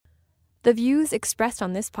The views expressed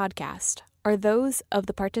on this podcast are those of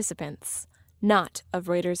the participants, not of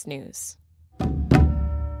Reuters News.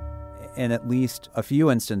 In at least a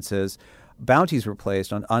few instances, bounties were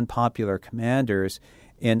placed on unpopular commanders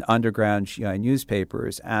in underground GI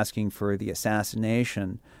newspapers asking for the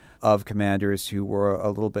assassination of commanders who were a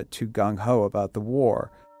little bit too gung-ho about the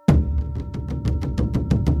war.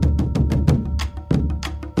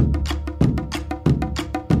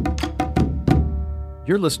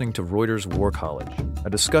 You're listening to Reuters War College, a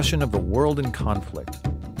discussion of the world in conflict,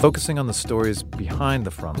 focusing on the stories behind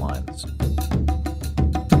the front lines.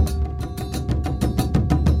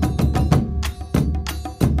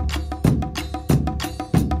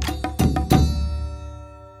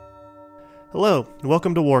 Hello, and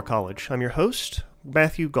welcome to War College. I'm your host,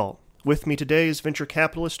 Matthew Galt. With me today is venture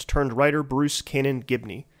capitalist turned writer Bruce Cannon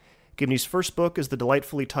Gibney. Gibney's first book is the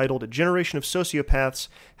delightfully titled A Generation of Sociopaths,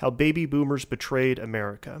 How Baby Boomers Betrayed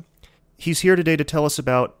America. He's here today to tell us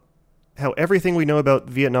about how everything we know about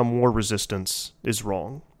Vietnam War resistance is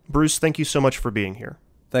wrong. Bruce, thank you so much for being here.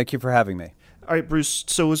 Thank you for having me. All right, Bruce,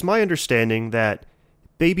 so it was my understanding that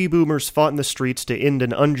baby boomers fought in the streets to end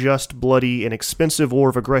an unjust, bloody, and expensive war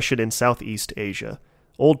of aggression in Southeast Asia.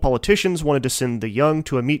 Old politicians wanted to send the young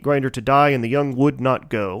to a meat grinder to die, and the young would not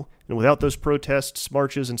go. And without those protests,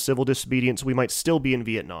 marches, and civil disobedience, we might still be in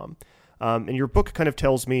Vietnam. And your book kind of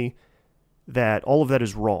tells me that all of that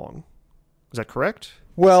is wrong. Is that correct?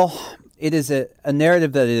 Well, it is a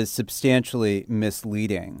narrative that is substantially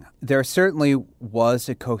misleading. There certainly was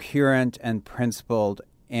a coherent and principled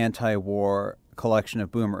anti-war collection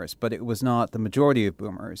of boomers, but it was not the majority of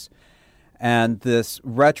boomers. And this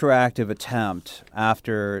retroactive attempt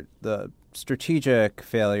after the strategic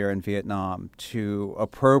failure in Vietnam to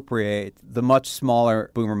appropriate the much smaller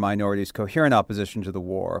boomer minority's coherent opposition to the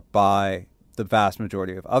war by the vast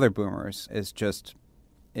majority of other boomers is just,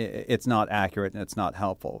 it's not accurate and it's not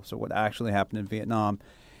helpful. So what actually happened in Vietnam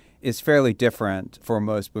is fairly different for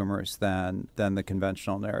most boomers than the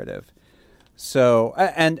conventional narrative. So,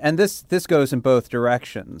 and this goes in both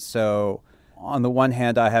directions. So on the one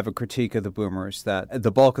hand, I have a critique of the boomers that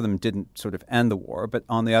the bulk of them didn't sort of end the war. But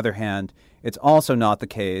on the other hand, it's also not the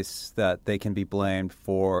case that they can be blamed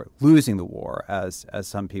for losing the war, as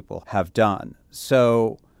some people have done.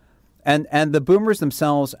 So, and the boomers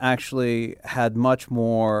themselves actually had much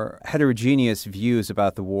more heterogeneous views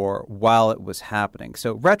about the war while it was happening.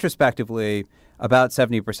 So retrospectively, about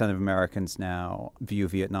 70% of Americans now view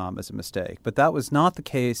Vietnam as a mistake. But that was not the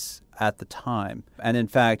case at the time. And in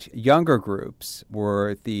fact, younger groups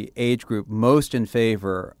were the age group most in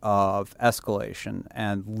favor of escalation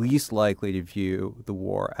and least likely to view the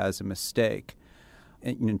war as a mistake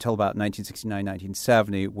until about 1969,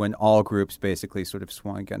 1970, when all groups basically sort of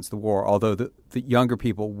swung against the war, although the younger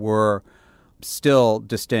people were still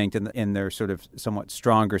distinct in their sort of somewhat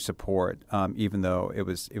stronger support, even though it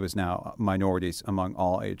was now minorities among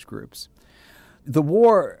all age groups. The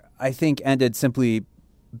war, I think, ended simply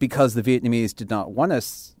because the Vietnamese did not want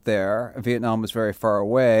us there. Vietnam was very far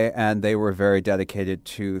away, and they were very dedicated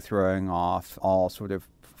to throwing off all sort of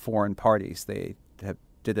foreign parties. They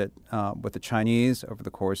did it with the Chinese over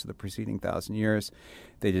the course of the preceding 1,000 years.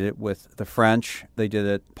 They did it with the French. They did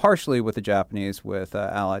it partially with the Japanese with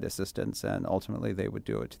Allied assistance, and ultimately they would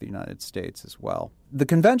do it to the United States as well. The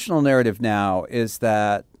conventional narrative now is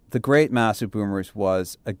that the great mass of boomers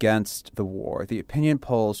was against the war. The opinion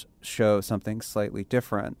polls show something slightly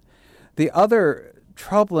different. The other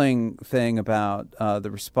troubling thing about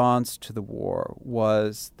the response to the war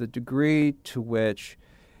was the degree to which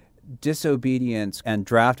disobedience and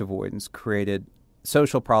draft avoidance created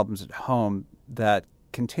social problems at home that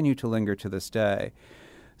continue to linger to this day,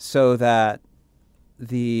 so that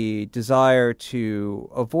the desire to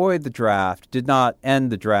avoid the draft did not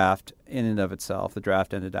end the draft in and of itself. The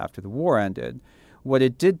draft ended after the war ended. What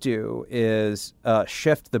it did do is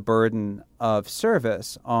shift the burden of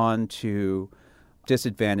service onto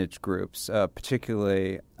disadvantaged groups,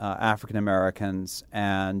 particularly African Americans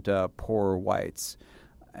and poorer whites.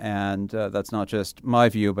 And that's not just my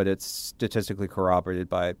view, but it's statistically corroborated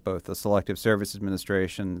by both the Selective Service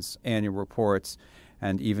Administration's annual reports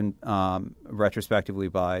and even retrospectively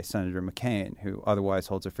by Senator McCain, who otherwise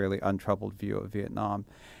holds a fairly untroubled view of Vietnam.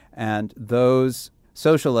 And those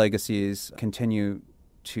social legacies continue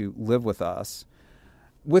to live with us.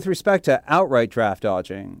 With respect to outright draft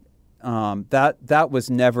dodging, that was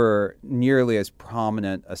never nearly as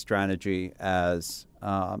prominent a strategy as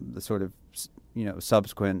the sort of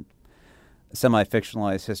subsequent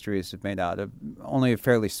semi-fictionalized histories have made out of. Only a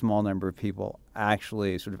fairly small number of people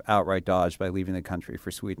actually sort of outright dodged by leaving the country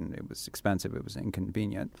for Sweden. It was expensive. It was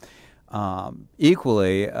inconvenient.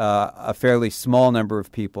 Equally, a fairly small number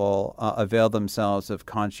of people availed themselves of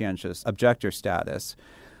conscientious objector status.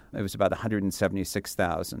 It was about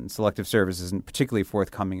 176,000. Selective Service isn't particularly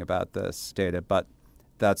forthcoming about this data, but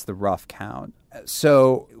that's the rough count.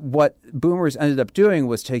 So what boomers ended up doing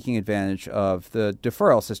was taking advantage of the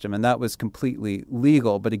deferral system, and that was completely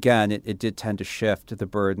legal. But again, it did tend to shift the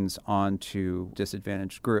burdens onto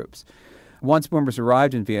disadvantaged groups. Once boomers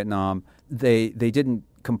arrived in Vietnam, they didn't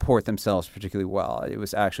comport themselves particularly well. It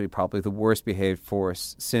was actually probably the worst behaved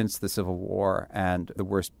force since the Civil War and the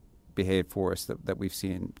worst behaved force that we've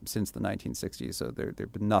seen since the 1960s. So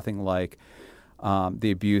there'd been nothing like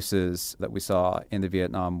the abuses that we saw in the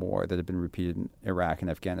Vietnam War that have been repeated in Iraq and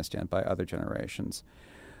Afghanistan by other generations.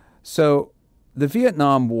 So the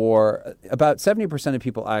Vietnam War, about 70% of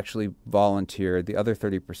people actually volunteered. The other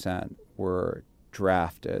 30% were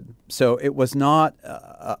drafted. So it was not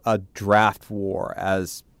a draft war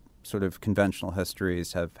as sort of conventional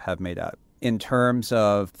histories have made out. In terms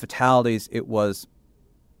of fatalities, it was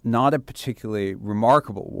not a particularly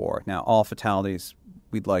remarkable war. Now, all fatalities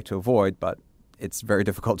we'd like to avoid, but it's very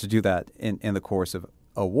difficult to do that in the course of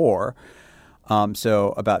a war.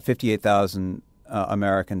 So about 58,000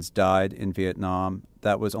 Americans died in Vietnam.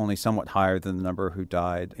 That was only somewhat higher than the number who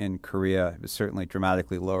died in Korea. It was certainly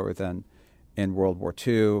dramatically lower than in World War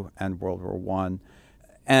II and World War I.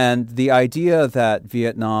 And the idea that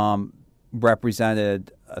Vietnam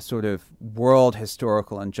represented a sort of world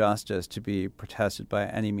historical injustice to be protested by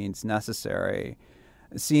any means necessary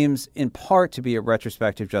seems in part to be a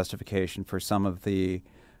retrospective justification for some of the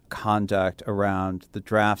conduct around the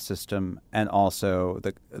draft system and also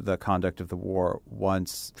the conduct of the war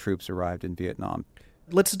once troops arrived in Vietnam.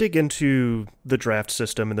 Let's dig into the draft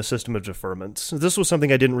system and the system of deferments. This was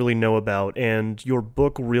something I didn't really know about, and your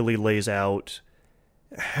book really lays out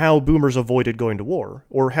how boomers avoided going to war,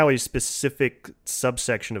 or how a specific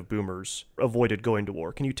subsection of boomers avoided going to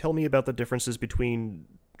war. Can you tell me about the differences between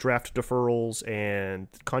draft deferrals and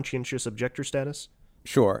conscientious objector status?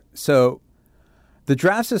 Sure. So the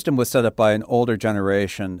draft system was set up by an older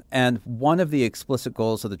generation, and one of the explicit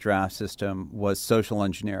goals of the draft system was social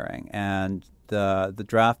engineering. And the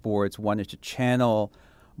draft boards wanted to channel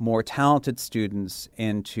more talented students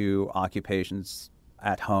into occupations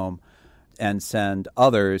at home and send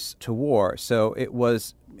others to war. So it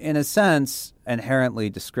was, in a sense, inherently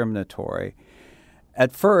discriminatory.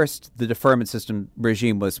 At first, the deferment system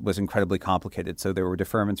regime was incredibly complicated. So there were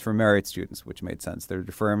deferments for merit students, which made sense. There were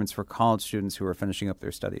deferments for college students who were finishing up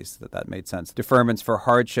their studies. That made sense. Deferments for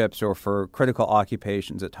hardships or for critical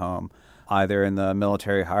occupations at home, either in the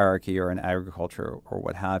military hierarchy or in agriculture or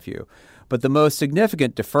what have you. But the most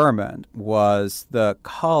significant deferment was the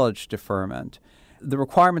college deferment. The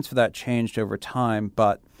requirements for that changed over time,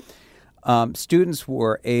 but students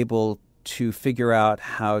were able to figure out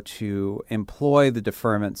how to employ the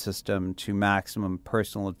deferment system to maximum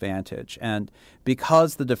personal advantage. And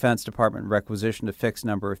because the Defense Department requisitioned a fixed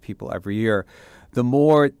number of people every year, the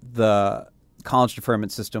more the college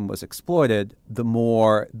deferment system was exploited, the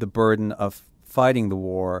more the burden of fighting the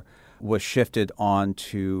war was shifted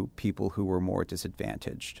onto people who were more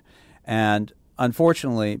disadvantaged. And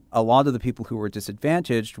unfortunately, a lot of the people who were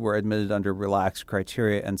disadvantaged were admitted under relaxed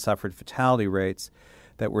criteria and suffered fatality rates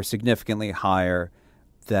that were significantly higher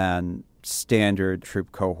than standard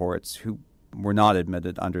troop cohorts who were not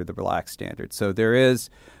admitted under the relaxed standards. So there is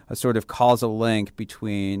a sort of causal link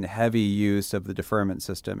between heavy use of the deferment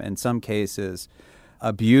system, in some cases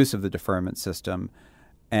abuse of the deferment system,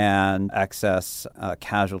 and excess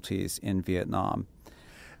casualties in Vietnam.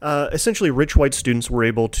 Essentially, rich white students were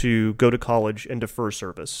able to go to college and defer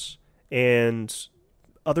service, and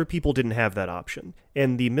other people didn't have that option.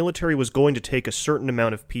 And the military was going to take a certain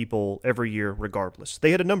amount of people every year regardless.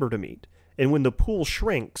 They had a number to meet. And when the pool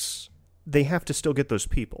shrinks, they have to still get those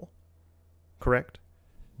people. Correct?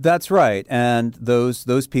 That's right. And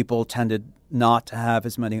those people tended not to have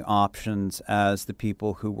as many options as the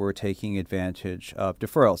people who were taking advantage of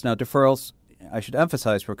deferrals. Now, deferrals, I should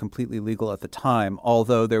emphasize, were completely legal at the time,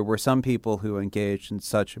 although there were some people who engaged in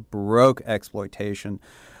such baroque exploitation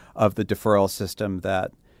of the deferral system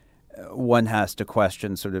that one has to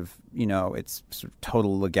question sort of, its sort of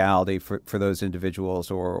total legality for those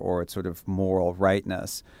individuals or its sort of moral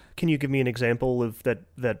rightness. Can you give me an example of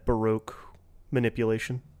that baroque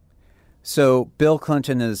manipulation? So Bill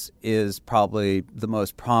Clinton is probably the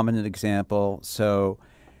most prominent example. So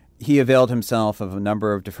he availed himself of a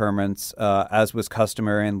number of deferments, as was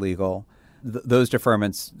customary and legal. Those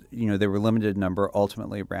deferments, they were limited number,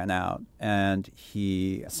 ultimately ran out. And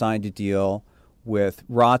he signed a deal with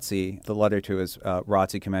ROTC. The letter to his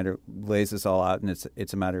ROTC commander lays this all out, and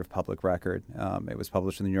it's a matter of public record. It was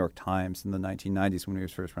published in the New York Times in the 1990s when he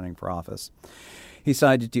was first running for office. He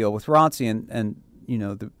decided to deal with ROTC, and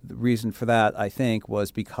the reason for that, I think,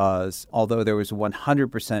 was because although there was a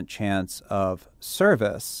 100% chance of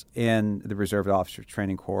service in the Reserve Officers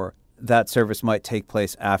Training Corps, that service might take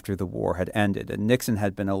place after the war had ended. And Nixon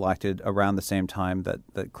had been elected around the same time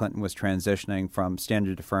that Clinton was transitioning from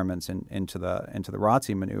standard deferments into the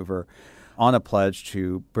ROTC maneuver on a pledge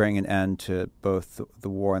to bring an end to both the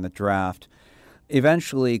war and the draft.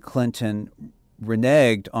 Eventually, Clinton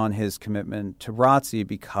reneged on his commitment to ROTC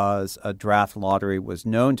because a draft lottery was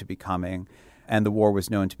known to be coming and the war was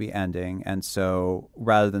known to be ending. And so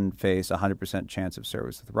rather than face a 100% chance of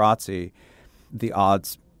service with ROTC, the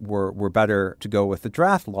odds were better to go with the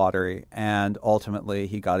draft lottery, and ultimately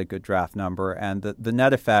he got a good draft number. And the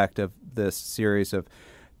net effect of this series of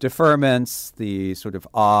deferments, the sort of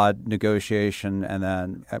odd negotiation, and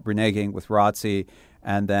then reneging with ROTC,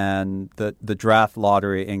 and then the draft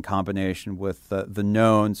lottery in combination with the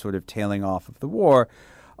known sort of tailing off of the war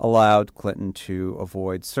allowed Clinton to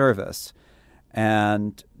avoid service.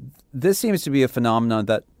 And this seems to be a phenomenon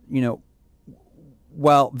that,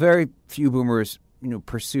 while very few boomers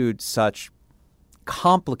pursued such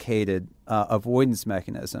complicated avoidance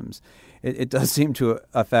mechanisms, it does seem to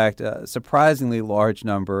affect a surprisingly large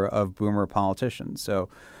number of boomer politicians. So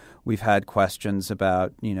we've had questions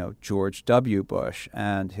about, George W. Bush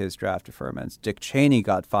and his draft deferments. Dick Cheney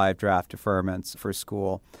got 5 draft deferments for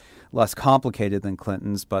school, less complicated than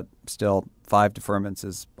Clinton's, but still 5 deferments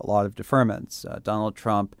is a lot of deferments. Donald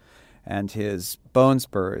Trump and his bone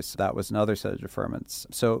spurs, that was another set of deferments.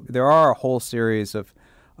 So there are a whole series of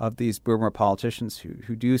these boomer politicians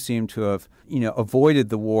who do seem to have, avoided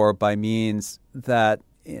the war by means that,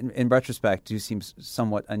 in retrospect, do seem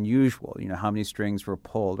somewhat unusual. How many strings were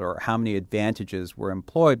pulled or how many advantages were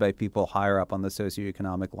employed by people higher up on the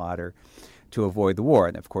socioeconomic ladder to avoid the war.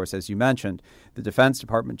 And of course, as you mentioned, the Defense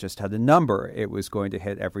Department just had a number it was going to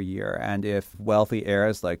hit every year. And if wealthy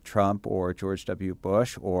heirs like Trump or George W.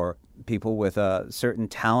 Bush or people with a certain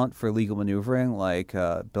talent for legal maneuvering like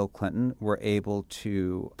Bill Clinton were able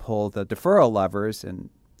to pull the deferral levers in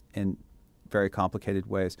very complicated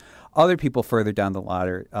ways, other people further down the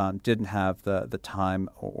ladder didn't have the time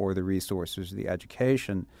or the resources or the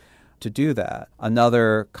education to do that.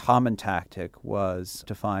 Another common tactic was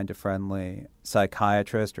to find a friendly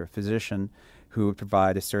psychiatrist or physician who would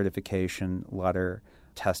provide a certification letter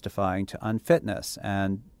testifying to unfitness.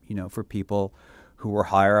 And, for people who were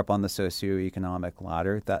higher up on the socioeconomic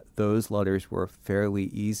ladder, that those letters were fairly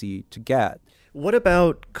easy to get. What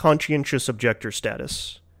about conscientious objector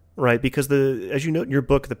status? Right, because as you note in your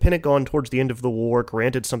book, the Pentagon towards the end of the war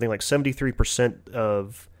granted something like 73%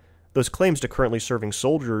 of those claims to currently serving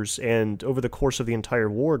soldiers, and over the course of the entire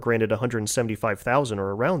war granted 175,000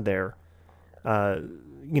 or around there,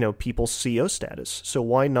 people CO status. So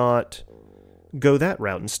why not go that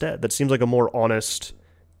route instead? That seems like a more honest,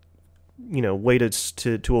 way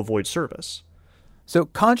to avoid service. So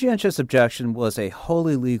conscientious objection was a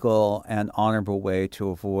wholly legal and honorable way to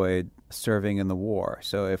avoid serving in the war.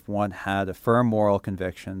 So if one had a firm moral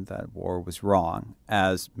conviction that war was wrong,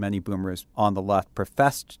 as many boomers on the left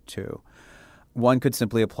professed to, one could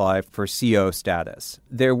simply apply for CO status.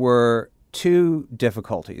 There were 2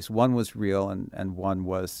 difficulties. One was real and one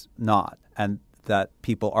was not, and that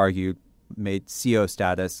people argued made CO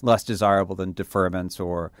status less desirable than deferments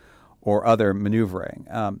or other maneuvering.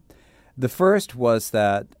 The first was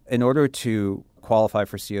that in order to qualify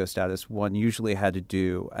for CO status, one usually had to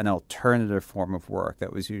do an alternative form of work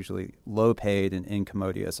that was usually low paid and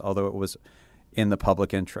incommodious, although it was in the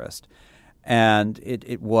public interest. And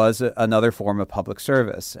it was another form of public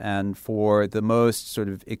service. And for the most sort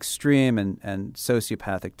of extreme and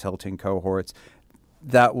sociopathic tilting cohorts,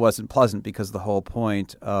 that wasn't pleasant because the whole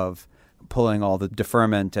point of pulling all the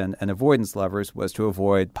deferment and avoidance levers was to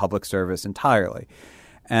avoid public service entirely.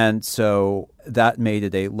 And so that made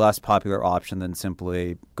it a less popular option than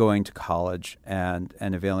simply going to college and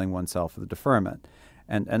availing oneself of the deferment.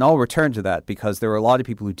 And I'll return to that because there were a lot of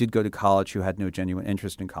people who did go to college who had no genuine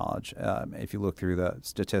interest in college. If you look through the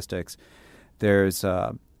statistics, there's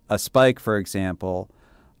a spike, for example,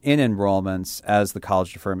 in enrollments as the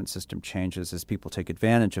college deferment system changes, as people take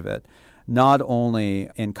advantage of it, not only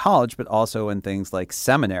in college, but also in things like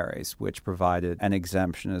seminaries, which provided an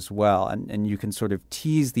exemption as well. And you can sort of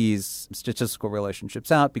tease these statistical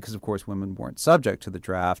relationships out because, of course, women weren't subject to the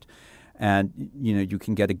draft. And, you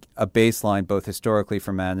can get a baseline both historically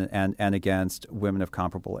for men and against women of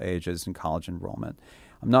comparable ages in college enrollment.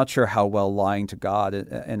 I'm not sure how well lying to God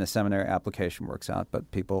in a seminary application works out,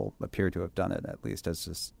 but people appear to have done it, at least as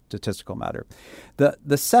a statistical matter.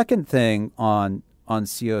 The second thing on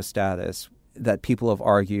CO status that people have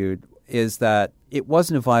argued is that it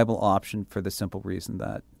wasn't a viable option for the simple reason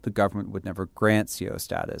that the government would never grant CO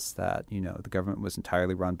status, that, the government was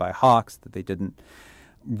entirely run by hawks, that they didn't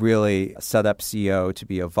really set up CO to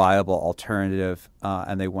be a viable alternative,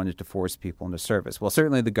 and they wanted to force people into service. Well,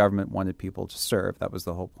 certainly the government wanted people to serve. That was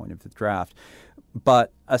the whole point of the draft.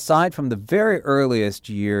 But aside from the very earliest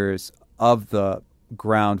years of the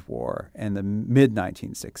ground war in the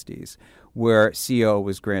mid-1960s, where CO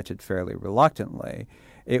was granted fairly reluctantly,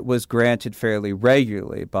 it was granted fairly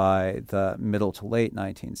regularly by the middle to late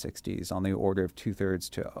 1960s on the order of 2/3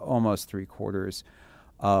 to almost 3/4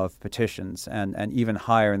 of petitions, and even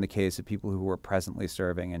higher in the case of people who were presently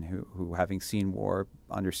serving and who, having seen war,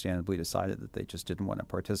 understandably decided that they just didn't want to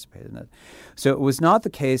participate in it. So it was not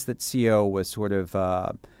the case that CO was sort of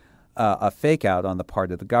a fake out on the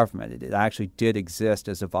part of the government. It actually did exist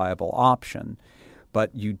as a viable option,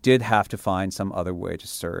 but you did have to find some other way to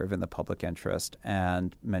serve in the public interest,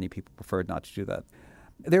 and many people preferred not to do that.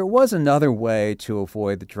 There was another way to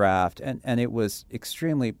avoid the draft, and it was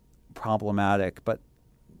extremely problematic, but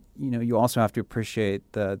you also have to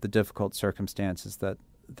appreciate the difficult circumstances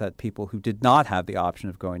that people who did not have the option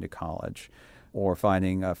of going to college or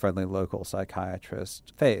finding a friendly local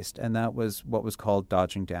psychiatrist faced, and that was what was called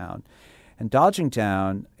dodging down. And dodging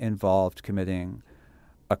down involved committing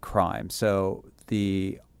a crime. So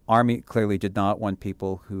the Army clearly did not want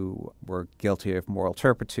people who were guilty of moral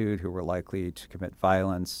turpitude, who were likely to commit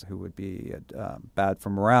violence, who would be bad for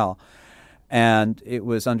morale. And it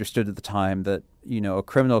was understood at the time that, a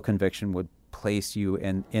criminal conviction would place you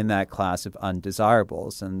in that class of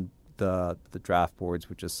undesirables, and the draft boards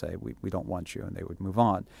would just say, we don't want you, and they would move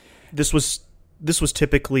on. This was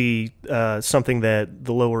typically something that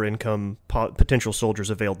the lower income potential soldiers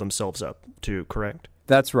availed themselves up to, correct?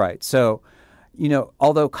 That's right. So,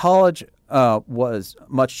 although college was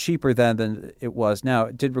much cheaper then than it was now,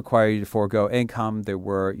 it did require you to forego income. There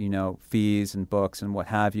were, fees and books and what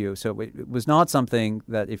have you. So it was not something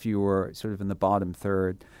that if you were sort of in the bottom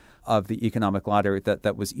third of the economic ladder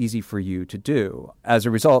that was easy for you to do. As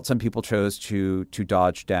a result, some people chose to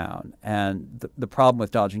dodge down. And the problem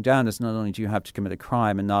with dodging down is not only do you have to commit a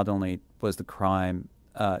crime, and not only was the crime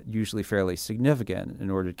usually fairly significant in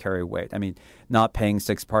order to carry weight. I mean, not paying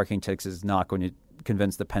 6 parking tickets is not going to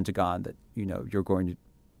convince the Pentagon that, you're going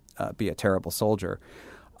to be a terrible soldier,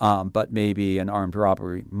 but maybe an armed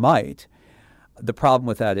robbery might. The problem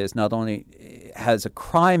with that is not only has a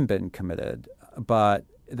crime been committed, but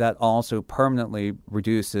that also permanently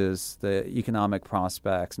reduces the economic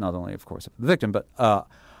prospects, not only, of course, of the victim, but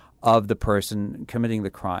of the person committing the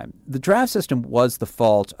crime. The draft system was the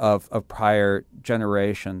fault of prior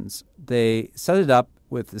generations. They set it up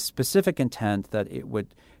with the specific intent that it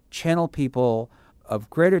would channel people of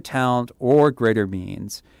greater talent or greater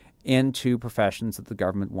means into professions that the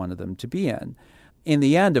government wanted them to be in. In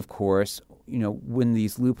the end, of course, when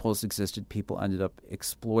these loopholes existed, people ended up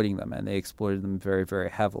exploiting them, and they exploited them very, very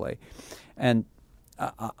heavily. And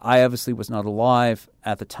I obviously was not alive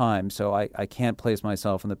at the time, so I can't place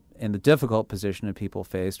myself in the difficult position of people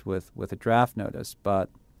faced with a draft notice. But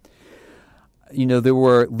there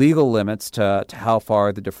were legal limits to how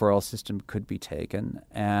far the deferral system could be taken,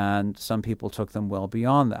 and some people took them well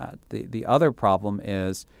beyond that. The other problem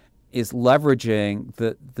is leveraging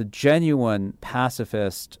the genuine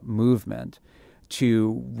pacifist movement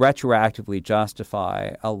to retroactively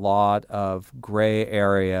justify a lot of gray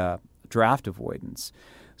area draft avoidance.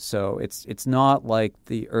 So it's not like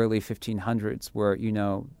the early 1500s where,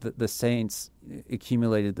 the saints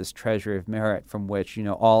accumulated this treasury of merit from which,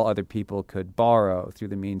 all other people could borrow through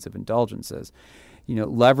the means of indulgences.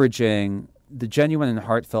 Leveraging the genuine and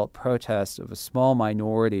heartfelt protests of a small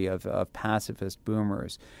minority of pacifist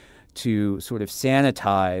boomers to sort of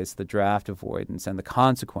sanitize the draft avoidance and the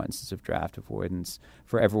consequences of draft avoidance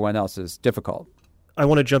for everyone else is difficult. I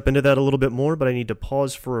want to jump into that a little bit more, but I need to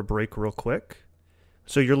pause for a break real quick.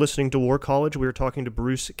 So you're listening to War College. We are talking to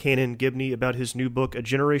Bruce Cannon Gibney about his new book, A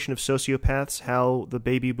Generation of Sociopaths, How the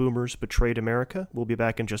Baby Boomers Betrayed America. We'll be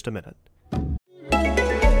back in just a minute.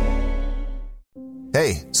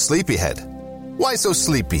 Hey, sleepyhead. Why so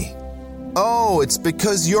sleepy? Oh, it's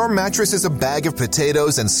because your mattress is a bag of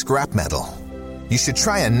potatoes and scrap metal. You should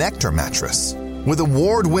try a Nectar mattress. With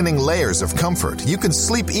award-winning layers of comfort, you can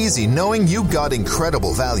sleep easy knowing you got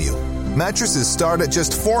incredible value. Mattresses start at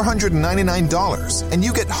just $499, and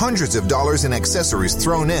you get hundreds of dollars in accessories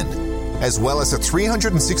thrown in, as well as a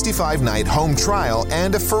 365-night home trial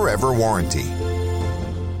and a forever warranty.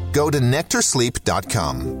 Go to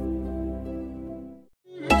nectarsleep.com.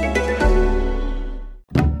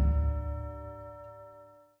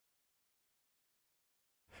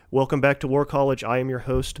 Welcome back to War College. I am your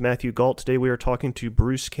host, Matthew Galt. Today we are talking to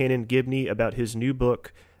Bruce Cannon Gibney about his new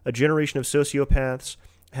book, A Generation of Sociopaths,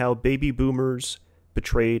 How Baby Boomers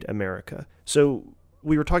Betrayed America. So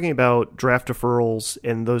we were talking about draft deferrals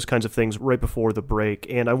and those kinds of things right before the break,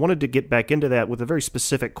 and I wanted to get back into that with a very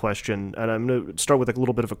specific question, and I'm going to start with a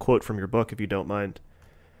little bit of a quote from your book, if you don't mind.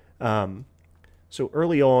 So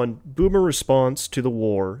early on, boomer response to the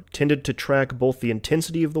war tended to track both the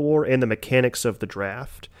intensity of the war and the mechanics of the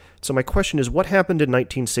draft. So my question is, what happened in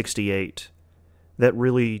 1968 that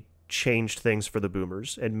really changed things for the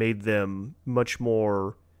boomers and made them much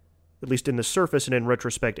more, at least in the surface and in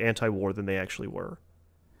retrospect, anti-war than they actually were?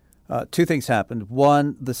 Two things happened.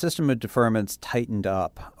 One, the system of deferments tightened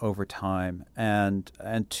up over time, and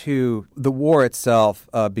two, the war itself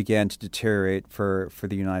began to deteriorate for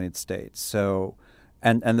the United States. So,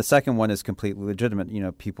 and the second one is completely legitimate. You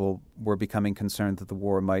know, people were becoming concerned that the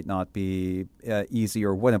war might not be easy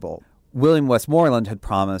or winnable. William Westmoreland had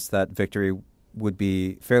promised that victory would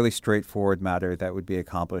be a fairly straightforward matter that would be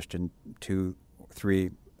accomplished in 2,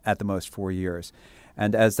 3, at the most 4 years.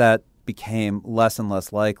 And as that became less and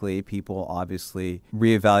less likely, people obviously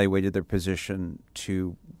reevaluated their position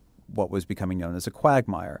to what was becoming known as a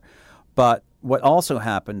quagmire. But what also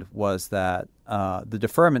happened was that the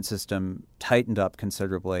deferment system tightened up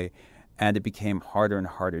considerably, and it became harder and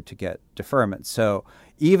harder to get deferment. So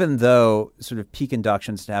even though sort of peak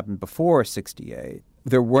inductions had happened before 68,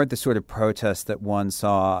 there weren't the sort of protests that one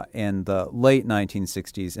saw in the late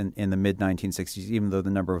 1960s and in the mid-1960s, even though the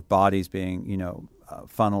number of bodies being,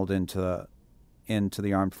 funneled into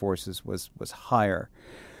the armed forces was higher.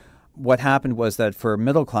 What happened was that for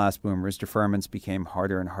middle-class boomers, deferments became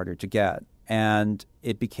harder and harder to get, and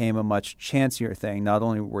it became a much chancier thing. Not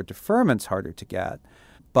only were deferments harder to get,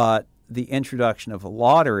 but the introduction of a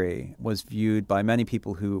lottery was viewed by many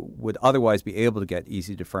people who would otherwise be able to get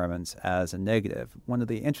easy deferments as a negative. One of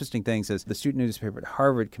the interesting things is the student newspaper at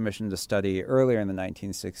Harvard commissioned a study earlier in the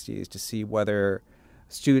 1960s to see whether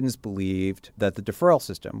students believed that the deferral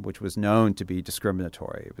system, which was known to be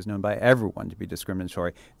discriminatory, it was known by everyone to be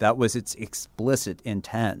discriminatory, that was its explicit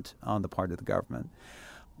intent on the part of the government,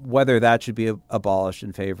 whether that should be abolished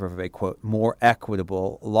in favor of a, quote, more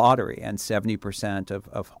equitable lottery. And 70%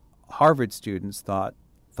 of Harvard students thought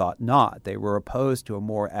not. They were opposed to a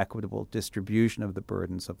more equitable distribution of the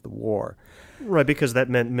burdens of the war. Right, because that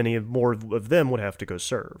meant many more of them would have to go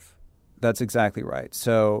serve. That's exactly right.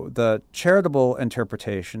 So the charitable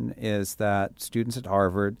interpretation is that students at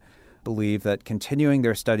Harvard believe that continuing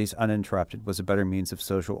their studies uninterrupted was a better means of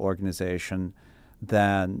social organization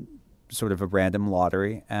than sort of a random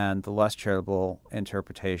lottery. And the less charitable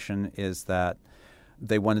interpretation is that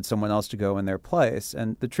they wanted someone else to go in their place.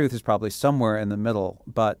 And the truth is probably somewhere in the middle.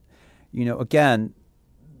 But, again,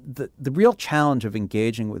 the real challenge of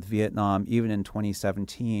engaging with Vietnam, even in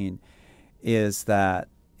 2017, is that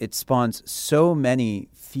it spawns so many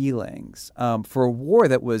feelings for a war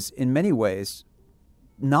that was, in many ways,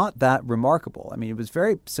 not that remarkable. I mean, it was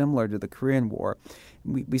very similar to the Korean War.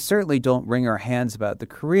 We certainly don't wring our hands about the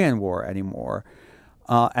Korean War anymore.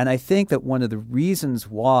 And I think that one of the reasons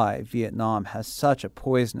why Vietnam has such a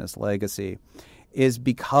poisonous legacy is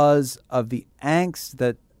because of the angst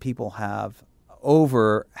that people have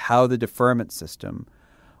over how the deferment system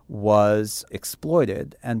was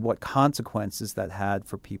exploited and what consequences that had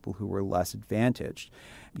for people who were less advantaged.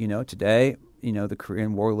 Today, the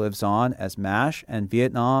Korean War lives on as MASH, and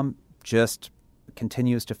Vietnam just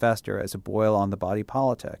continues to fester as a boil on the body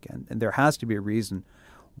politic. And there has to be a reason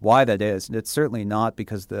why that is. And it's certainly not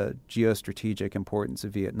because the geostrategic importance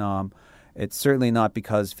of Vietnam. It's certainly not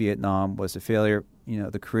because Vietnam was a failure.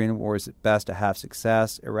 The Korean War is at best a half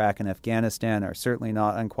success. Iraq and Afghanistan are certainly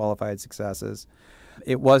not unqualified successes.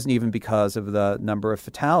 It wasn't even because of the number of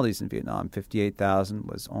fatalities in Vietnam. 58,000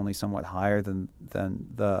 was only somewhat higher than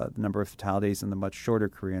the number of fatalities in the much shorter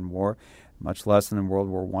Korean War, much less than in World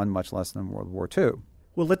War I, much less than in World War II.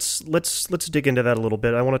 Well, let's dig into that a little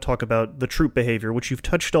bit. I want to talk about the troop behavior, which you've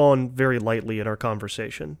touched on very lightly in our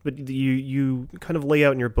conversation. But you kind of lay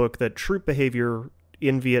out in your book that troop behavior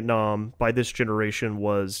in Vietnam by this generation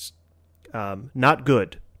was not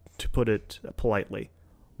good, to put it politely.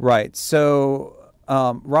 Right. So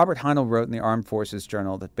Robert Heinl wrote in the Armed Forces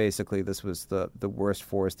Journal that basically this was the worst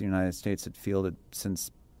force the United States had fielded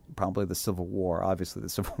since probably the Civil War. Obviously, the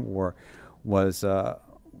Civil War was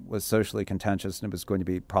socially contentious, and it was going to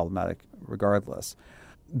be problematic regardless.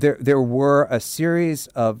 There were a series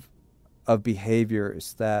of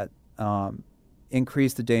behaviors that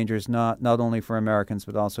increased the dangers not only for Americans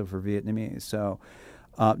but also for Vietnamese. So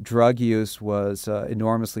drug use was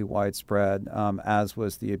enormously widespread, as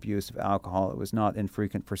was the abuse of alcohol. It was not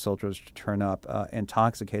infrequent for soldiers to turn up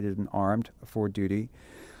intoxicated and armed for duty.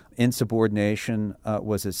 Insubordination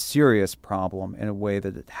was a serious problem in a way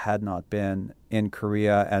that it had not been in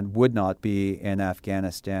Korea and would not be in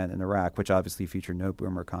Afghanistan and Iraq, which obviously featured no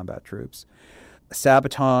boomer combat troops.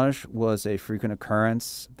 Sabotage was a frequent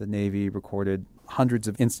occurrence. The Navy recorded hundreds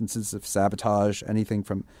of instances of sabotage, anything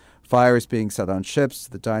from fires being set on ships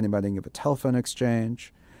to the dynamiting of a telephone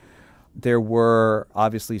exchange. There were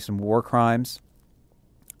obviously some war crimes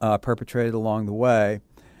perpetrated along the way.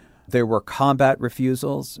 There were combat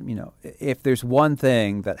refusals. If there's one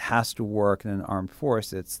thing that has to work in an armed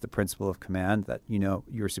force, it's the principle of command, that,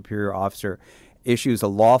 your superior officer issues a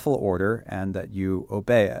lawful order and that you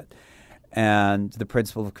obey it. And the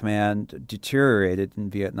principle of command deteriorated in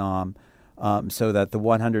Vietnam, so that the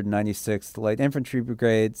 196th Light Infantry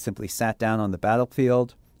Brigade simply sat down on the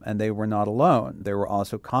battlefield, and they were not alone. There were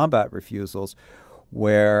also combat refusals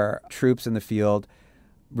where troops in the field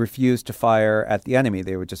refused to fire at the enemy.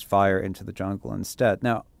 They would just fire into the jungle instead.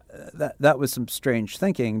 Now, that was some strange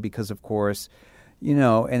thinking because, of course, in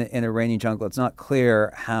a rainy jungle, it's not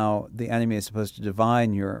clear how the enemy is supposed to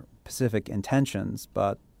divine your pacific intentions,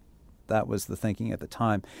 but that was the thinking at the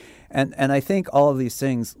time. And I think all of these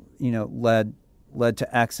things, led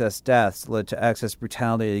to excess deaths, led to excess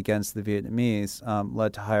brutality against the Vietnamese,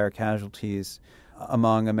 led to higher casualties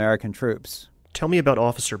among American troops. Tell me about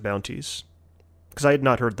officer bounties, because I had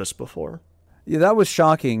not heard this before. Yeah, that was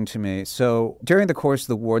shocking to me. So during the course of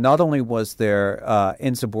the war, not only was there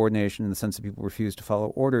insubordination in the sense that people refused to follow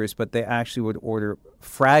orders, but they actually would order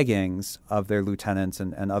fraggings of their lieutenants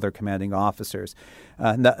and other commanding officers.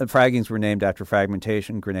 Fraggings were named after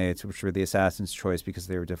fragmentation grenades, which were the assassin's choice because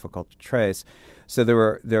they were difficult to trace. So there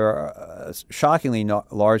were a shockingly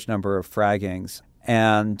large number of fraggings.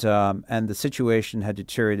 And the situation had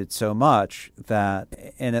deteriorated so much that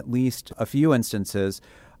in at least a few instances,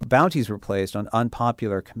 bounties were placed on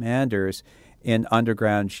unpopular commanders in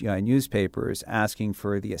underground GI newspapers asking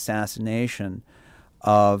for the assassination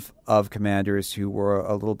of commanders who were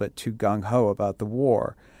a little bit too gung-ho about the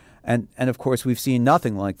war. And of course, we've seen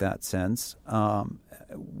nothing like that since.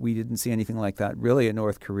 We didn't see anything like that really in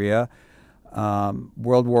North Korea.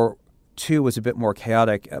 World War II was a bit more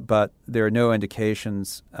chaotic, but there are no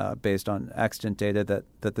indications based on extant data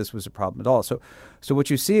that this was a problem at all. So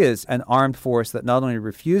what you see is an armed force that not only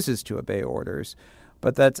refuses to obey orders,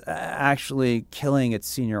 but that's actually killing its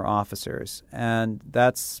senior officers, and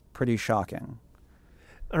that's pretty shocking.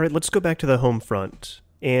 All right, let's go back to the home front,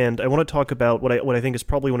 and I want to talk about what I think is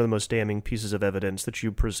probably one of the most damning pieces of evidence that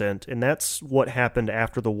you present, and that's what happened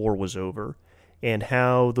after the war was over, and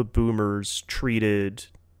how the boomers treated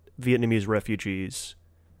Vietnamese refugees,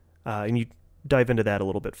 and you dive into that a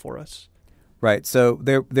little bit for us. Right. So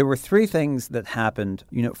there were three things that happened.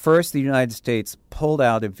 First, the United States pulled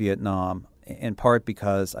out of Vietnam, in part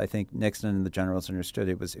because I think Nixon and the generals understood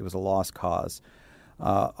it was a lost cause.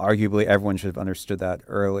 Arguably, everyone should have understood that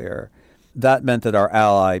earlier. That meant that our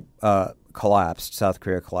ally collapsed. South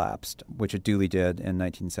Korea collapsed, which it duly did in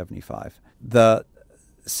 1975. The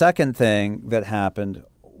second thing that happened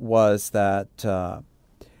was that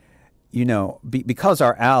because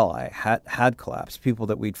our ally had collapsed, people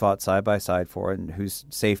that we'd fought side by side for and whose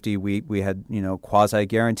safety we had,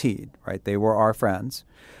 quasi-guaranteed, right? They were our friends.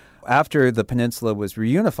 After the peninsula was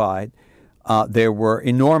reunified, there were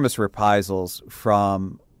enormous reprisals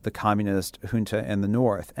from the communist junta in the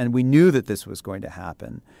north. And we knew that this was going to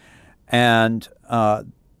happen. And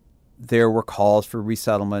there were calls for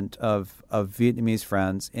resettlement of Vietnamese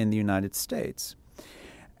friends in the United States.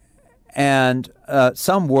 And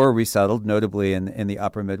some were resettled, notably in the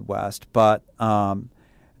upper Midwest, but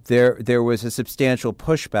there was a substantial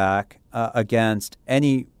pushback against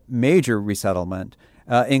any major resettlement,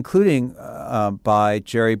 including by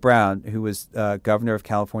Jerry Brown, who was governor of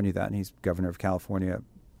California then. He's governor of California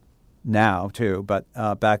now, too, but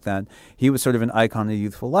back then he was sort of an icon of the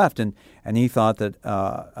youthful left, and he thought that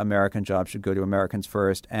American jobs should go to Americans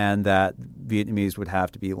first and that Vietnamese would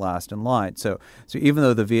have to be last in line. So even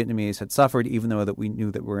though the Vietnamese had suffered, even though that we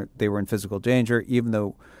knew that they were in physical danger, even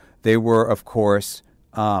though they were, of course,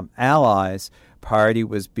 allies, priority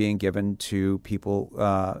was being given to people,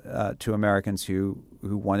 to Americans who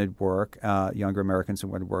wanted work, younger Americans who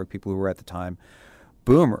wanted work, people who were at the time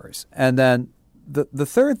boomers. And then the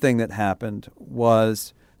third thing that happened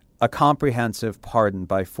was a comprehensive pardon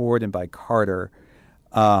by Ford and by Carter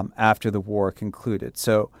after the war concluded.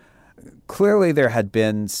 So clearly there had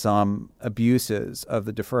been some abuses of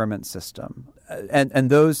the deferment system. and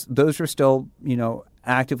those are still,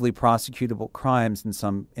 actively prosecutable crimes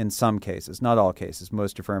in some cases, not all cases.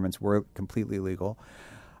 Most deferments were completely legal.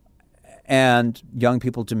 And young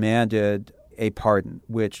people demanded a pardon,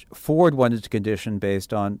 which Ford wanted to condition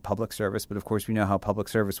based on public service. But of course, we know how public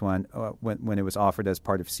service went when it was offered as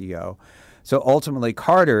part of CO. So ultimately,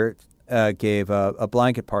 Carter gave a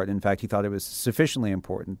blanket pardon. In fact, he thought it was sufficiently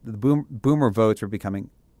important. The boomer votes were becoming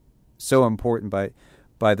so important by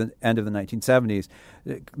the end of the 1970s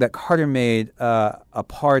that Carter made a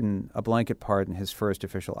blanket pardon, his first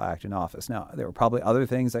official act in office. Now, there were probably other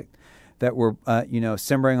things that were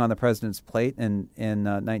simmering on the president's plate in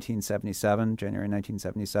 1977, January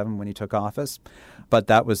 1977, when he took office. But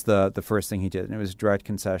that was the first thing he did, and it was a direct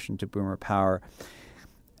concession to boomer power.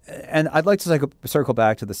 And I'd like to circle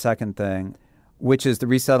back to the second thing, which is the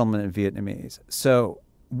resettlement of Vietnamese. So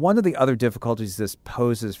one of the other difficulties this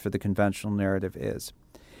poses for the conventional narrative is,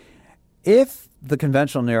 if the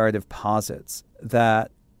conventional narrative posits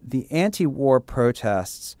that the anti-war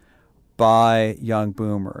protests by young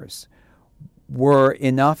boomers were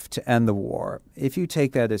enough to end the war, if you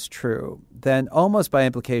take that as true, then almost by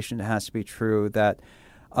implication it has to be true that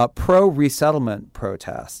pro-resettlement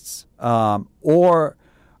protests or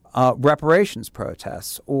reparations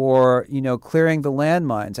protests or, clearing the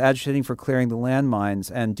landmines, agitating for clearing the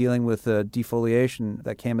landmines and dealing with the defoliation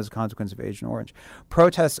that came as a consequence of Agent Orange.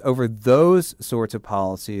 Protests over those sorts of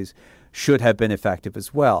policies should have been effective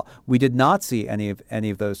as well. We did not see any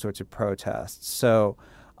of those sorts of protests. So,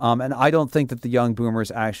 and I don't think that the young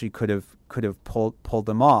boomers actually could have pulled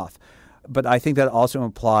them off. But I think that also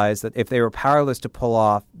implies that if they were powerless to pull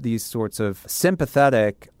off these sorts of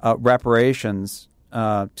sympathetic reparations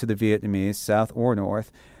to the Vietnamese, South or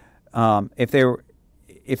North, if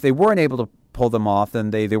they weren't able to pull them off,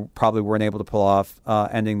 then they probably weren't able to pull off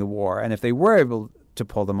ending the war. And if they were able to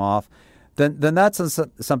pull them off, then that's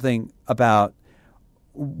something about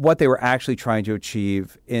what they were actually trying to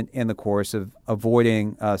achieve in the course of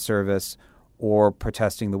avoiding service or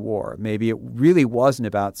protesting the war. Maybe it really wasn't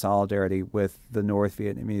about solidarity with the North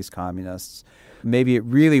Vietnamese communists. Maybe it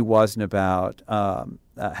really wasn't about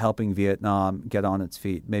helping Vietnam get on its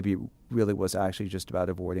feet. Maybe it really was actually just about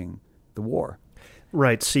avoiding the war.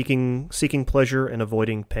 Right, seeking pleasure and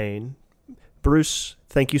avoiding pain. Bruce,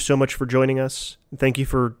 thank you so much for joining us. Thank you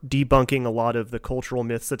for debunking a lot of the cultural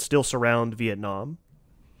myths that still surround Vietnam.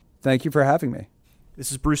 Thank you for having me.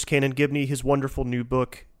 This is Bruce Cannon Gibney. His wonderful new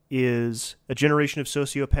book is A Generation of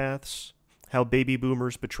Sociopaths: How Baby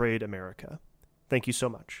Boomers Betrayed America. Thank you so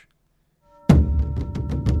much.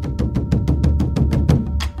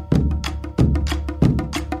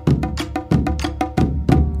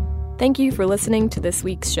 Thank you for listening to this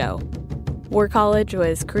week's show. War College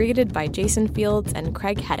was created by Jason Fields and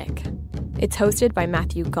Craig Heddick. It's hosted by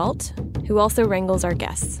Matthew Galt, who also wrangles our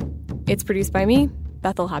guests. It's produced by me,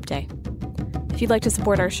 Bethel Habte. If you'd like to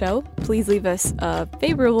support our show, please leave us a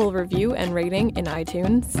favorable review and rating in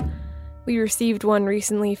iTunes. We received one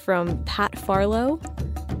recently from Pat Farlow,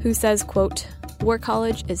 who says, quote, "War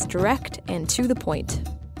College is direct and to the point.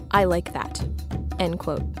 I like that," end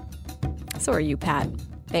quote. So are you, Pat.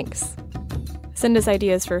 Thanks. Send us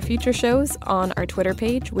ideas for future shows on our Twitter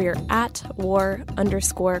page. We're at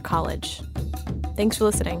war_college. Thanks for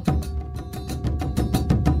listening.